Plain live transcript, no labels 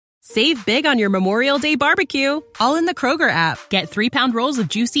Save big on your Memorial Day barbecue, all in the Kroger app. Get 3-pound rolls of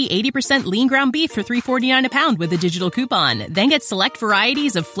juicy 80% lean ground beef for $3.49 a pound with a digital coupon. Then get select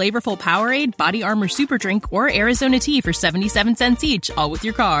varieties of flavorful Powerade, Body Armor Super Drink, or Arizona tea for 77 cents each, all with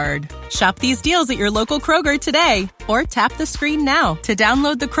your card. Shop these deals at your local Kroger today, or tap the screen now to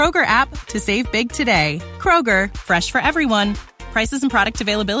download the Kroger app to save big today. Kroger, fresh for everyone. Prices and product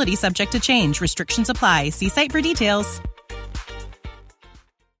availability subject to change. Restrictions apply. See site for details.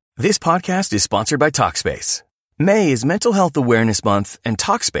 This podcast is sponsored by Talkspace. May is Mental Health Awareness Month, and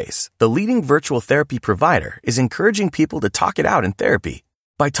Talkspace, the leading virtual therapy provider, is encouraging people to talk it out in therapy.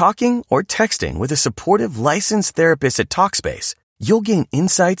 By talking or texting with a supportive, licensed therapist at Talkspace, you'll gain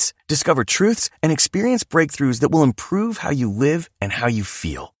insights, discover truths, and experience breakthroughs that will improve how you live and how you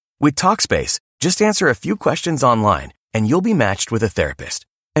feel. With Talkspace, just answer a few questions online, and you'll be matched with a therapist.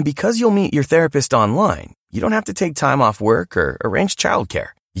 And because you'll meet your therapist online, you don't have to take time off work or arrange childcare.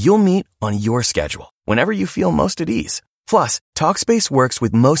 You'll meet on your schedule, whenever you feel most at ease. Plus, Talkspace works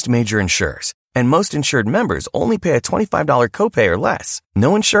with most major insurers, and most insured members only pay a $25 copay or less.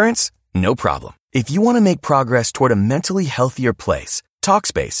 No insurance? No problem. If you want to make progress toward a mentally healthier place,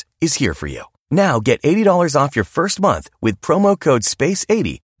 Talkspace is here for you. Now get $80 off your first month with promo code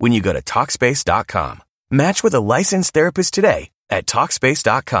SPACE80 when you go to Talkspace.com. Match with a licensed therapist today at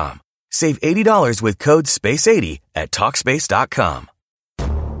Talkspace.com. Save $80 with code SPACE80 at Talkspace.com.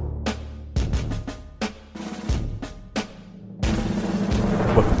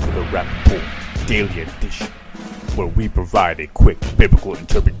 Welcome to the Rap Report Daily Edition, where we provide a quick biblical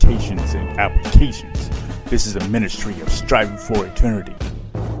interpretations and applications. This is a ministry of striving for eternity.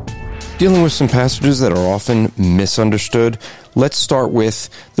 Dealing with some passages that are often misunderstood, let's start with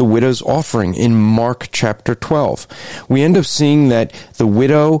the widow's offering in Mark chapter 12. We end up seeing that the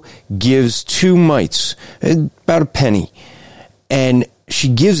widow gives 2 mites, about a penny, and she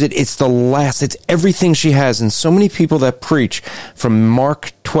gives it, it's the last, it's everything she has. And so many people that preach from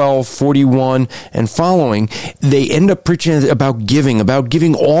Mark 12:41 and following, they end up preaching about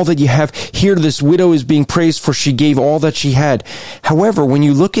giving all that you have. Here, this widow is being praised for she gave all that she had. However, when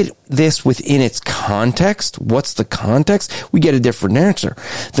you look at this within its context, what's the context? We get a different answer.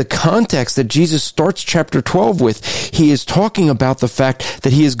 The context that Jesus starts chapter 12 with, he is talking about the fact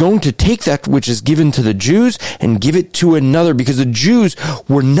that he is going to take that which is given to the Jews and give it to another, because the Jews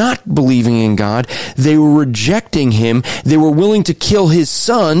were not believing in God. They were rejecting him. They were willing to kill his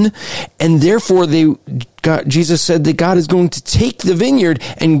son, and therefore Jesus said that God is going to take the vineyard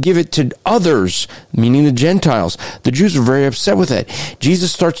and give it to others, meaning the Gentiles. The Jews are very upset with that.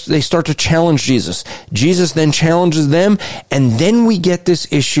 They start to challenge Jesus. Jesus then challenges them, and then we get this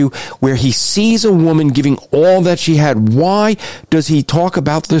issue where he sees a woman giving all that she had. Why does he talk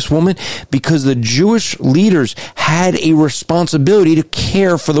about this woman? Because the Jewish leaders had a responsibility to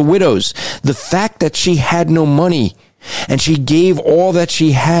care for the widows. The fact that she had no money and she gave all that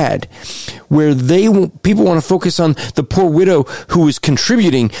she had, where people want to focus on the poor widow who was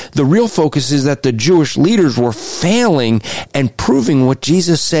contributing. The real focus is that the Jewish leaders were failing and proving what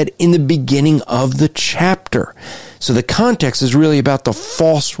Jesus said in the beginning of the chapter. So the context is really about the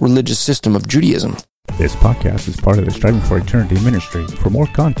false religious system of Judaism. This podcast is part of the Striving for Eternity ministry. For more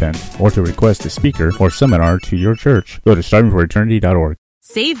content, or to request a speaker or seminar to your church, go to strivingforeternity.org.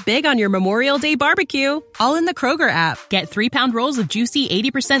 Save big on your Memorial Day barbecue, all in the Kroger app. Get 3-pound rolls of juicy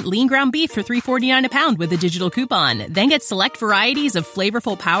 80% lean ground beef for $3.49 a pound with a digital coupon. Then get select varieties of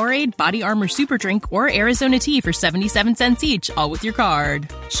flavorful Powerade, Body Armor Super Drink, or Arizona tea for 77 cents each, all with your card.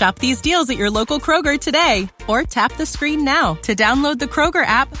 Shop these deals at your local Kroger today, or tap the screen now to download the Kroger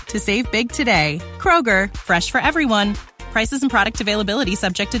app to save big today. Kroger, fresh for everyone. Prices and product availability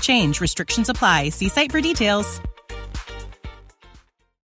subject to change. Restrictions apply. See site for details.